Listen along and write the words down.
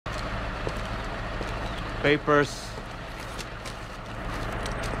Papers.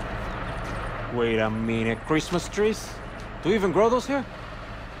 Wait a minute, Christmas trees? Do you even grow those here?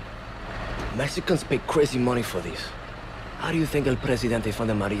 Mexicans pay crazy money for these. How do you think El Presidente found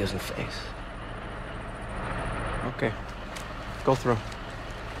the Amarillos in face? Okay. Go through.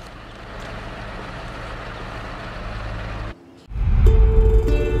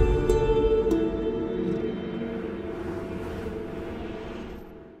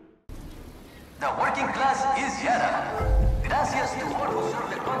 The working class is Yara. Gracias to all who serve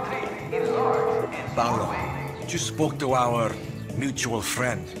the country in large and small Paulo, ways. you spoke to our mutual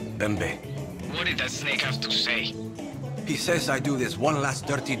friend, Bembe. What did that snake have to say? He says I do this one last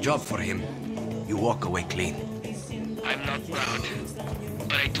dirty job for him. You walk away clean. I'm not proud,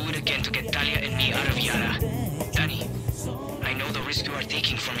 but I do it again to get Talia and me out of Yara. Danny, I know the risk you are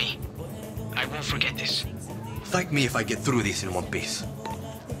taking for me. I won't forget this. Thank me if I get through this in one piece.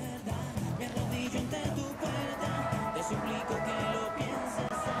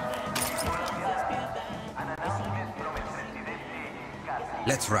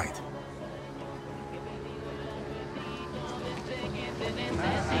 Let's ride.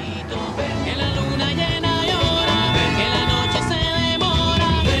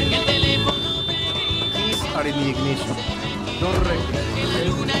 Keys are in the ignition. Don't wreck it.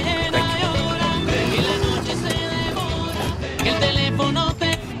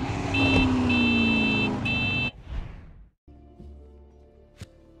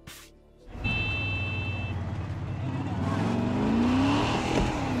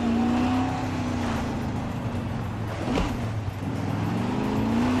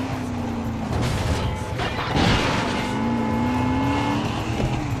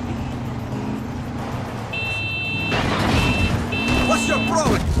 What's your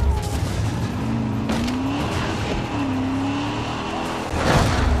problem?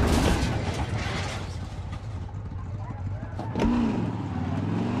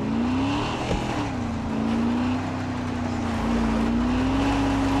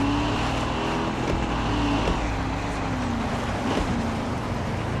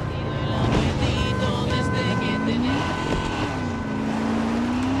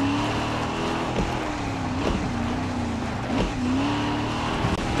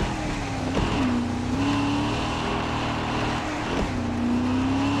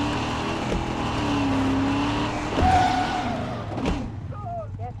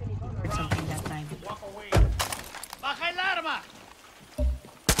 Something that time. ¡Baja el arma!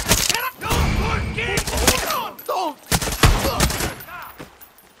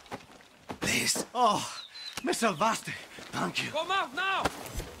 Please. Oh, me salvaste. Thank you. Come out now!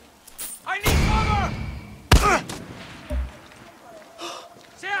 I need cover!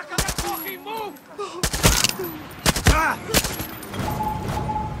 Se acaba the fucking move! God.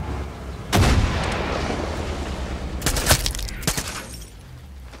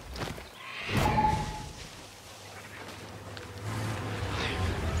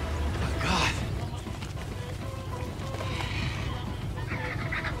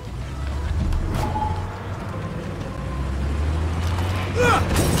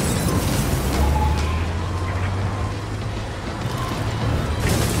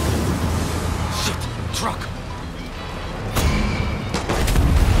 Shit! Truck!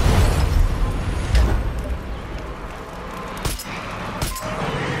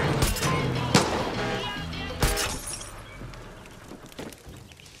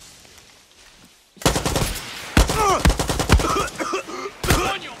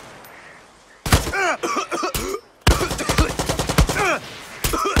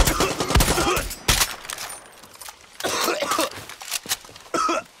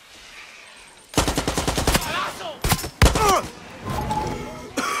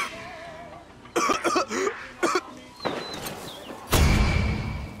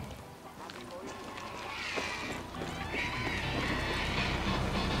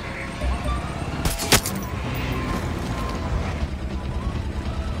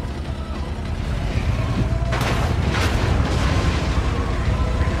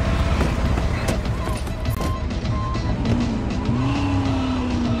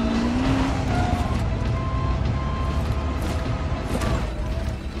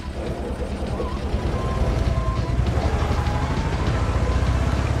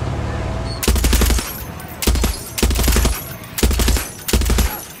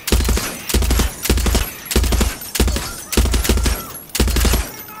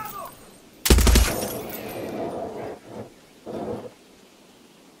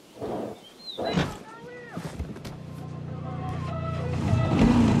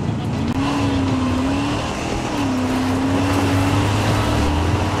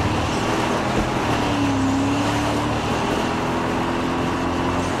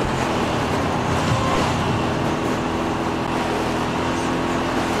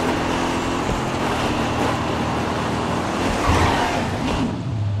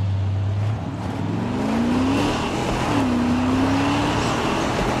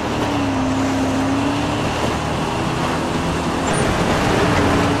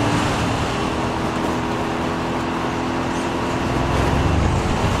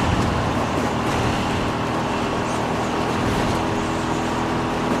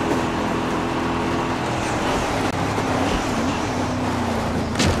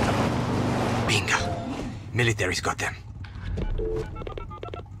 Military's got them.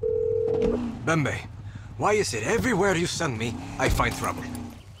 Bembe, why is it everywhere you send me, I find trouble?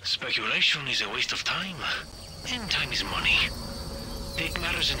 Speculation is a waste of time. And time is money. Take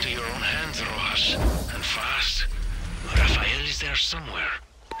matters into your own hands, Rojas. And fast. Rafael is there somewhere.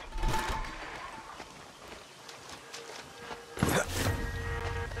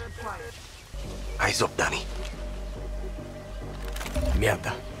 Eyes up, Danny.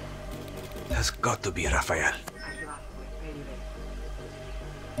 Mierda. Has got to be Rafael.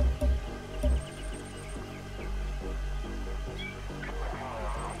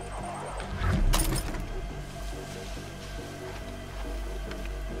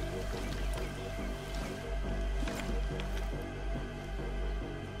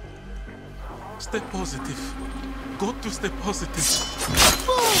 Stay positive. Got to stay positive.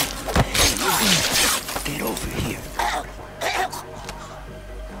 Get over here.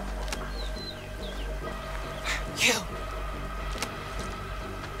 You!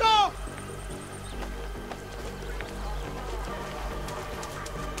 Go!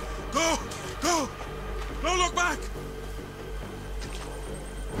 Go! Go! No look back!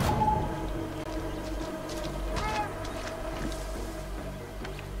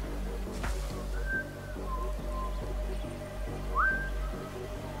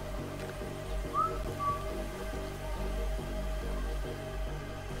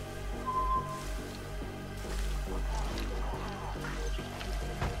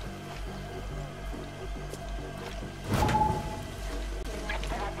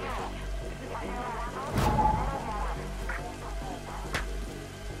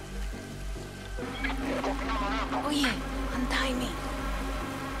 Oye, untie me.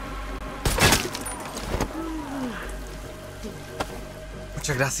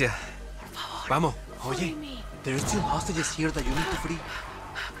 Muchas gracias. Vamos. Oye, There are still hostages here that you need to free.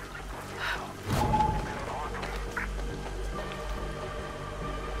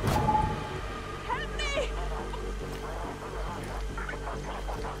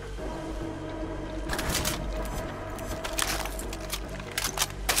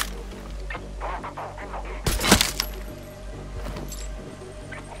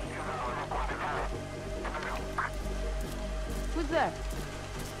 Who's there?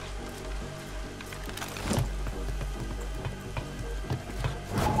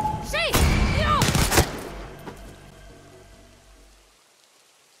 Sí! Yo!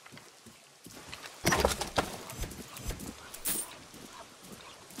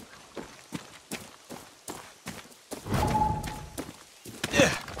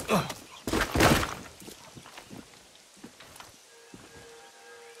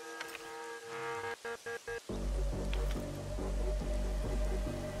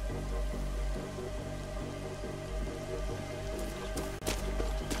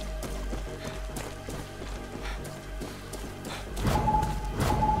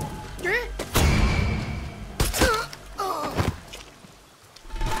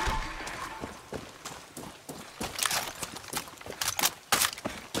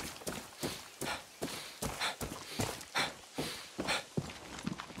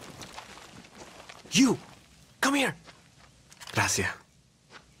 You! Come here! Gracias.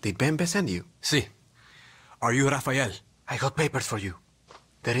 Did Bembe send you? Si. Are you Rafael? I got papers for you.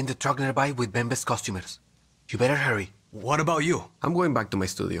 They're in the truck nearby with Bembe's customers. You better hurry. What about you? I'm going back to my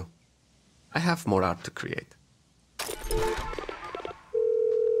studio. I have more art to create.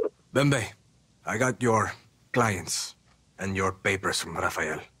 Bembe, I got your clients and your papers from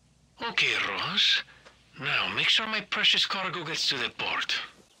Rafael. Okay, Rojas. Now, make sure my precious cargo gets to the port.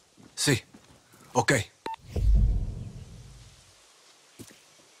 Si. Okay.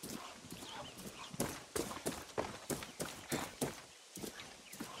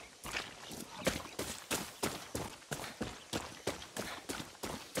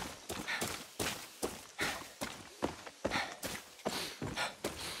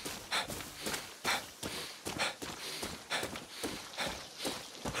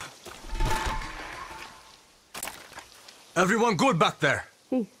 Everyone good back there?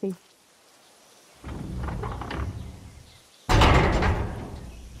 Sí, sí.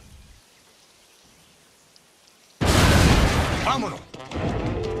 Vámonos.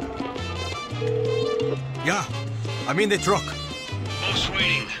 Yeah, I'm in the truck. Boss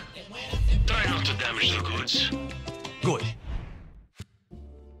waiting. Try not to damage the goods. Good.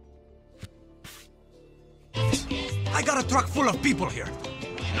 I got a truck full of people here.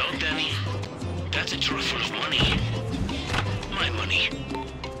 No, Danny. That's a truck full of money. My money.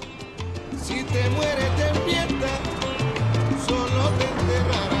 Si te mueres despierta, solo te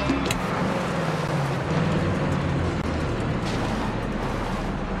enterrarán.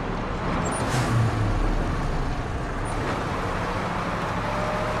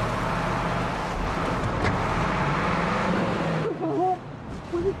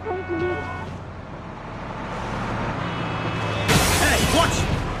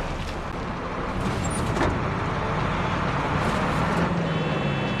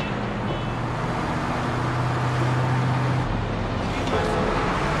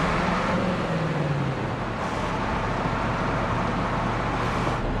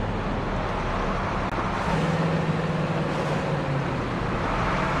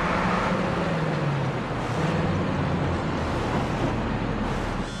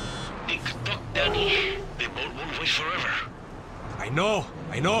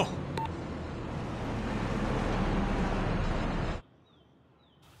 I know.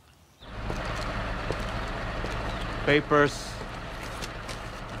 Papers.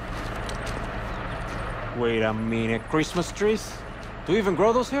 Wait a minute, Christmas trees? Do you even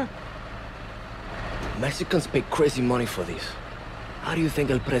grow those here? Mexicans pay crazy money for these. How do you think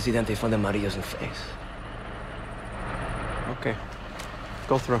El Presidente found the Marillas in face? Okay.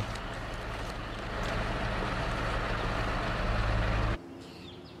 Go through.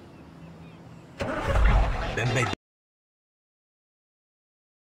 Bembe.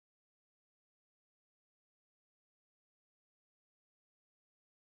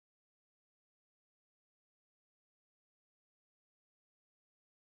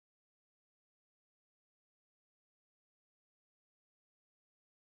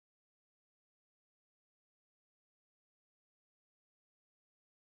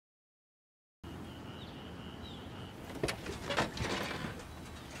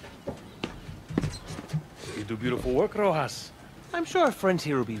 You do beautiful work, Rojas. I'm sure our friends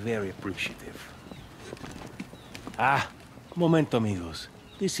here will be very appreciative. Ah, momento, amigos.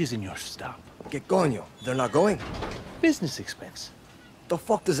 This isn't your stop. Que coño? They're not going? Business expense. The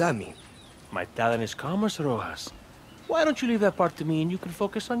fuck does that mean? My talent is commerce, Rojas. Why don't you leave that part to me and you can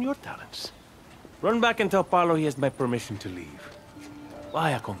focus on your talents? Run back and tell Paulo he has my permission to leave.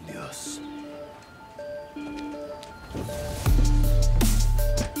 Vaya con Dios.